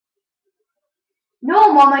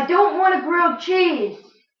No, Mom, I don't want a grilled cheese.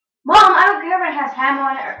 Mom, I don't care if it has ham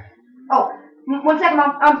on it or... Oh, one second,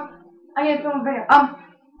 Mom. I need to film a video.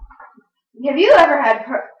 Have you ever had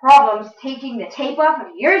problems taking the tape off of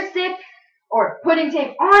your stick or putting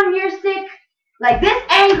tape on your stick? Like this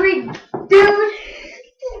angry dude?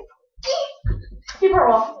 Keep it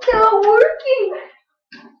roll. It's not working.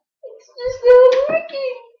 It's just not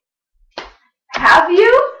working. Have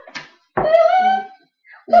you?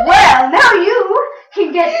 Well, now you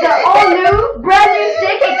can get the all new, brand new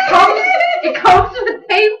stick. It comes with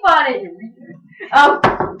tape on it.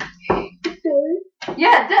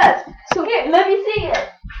 Yeah, it does. So here, let me see it.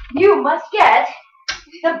 You must get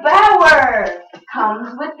the Bauer.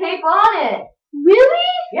 Comes with tape on it. Really?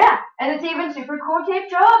 Yeah, and it's even super cool tape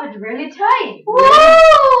job. It's really tight.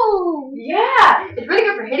 Whoa! Yeah, it's really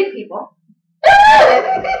good for hitting people.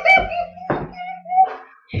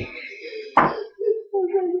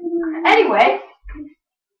 Anyway,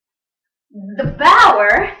 the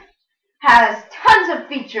Bauer has tons of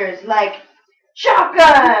features like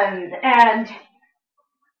shotgun and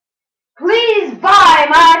please buy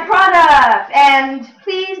my product and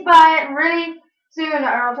please buy it really soon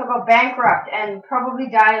or else I'll go bankrupt and probably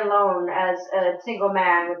die alone as a single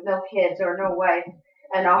man with no kids or no wife,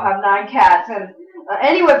 and I'll have 9 cats. And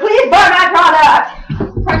anyway, please buy my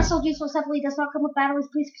product. Product sold useful separately does not come with batteries.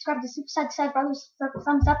 Please subscribe to SuperSidetoSide Brothers.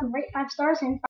 Thumbs up and rate 5 stars and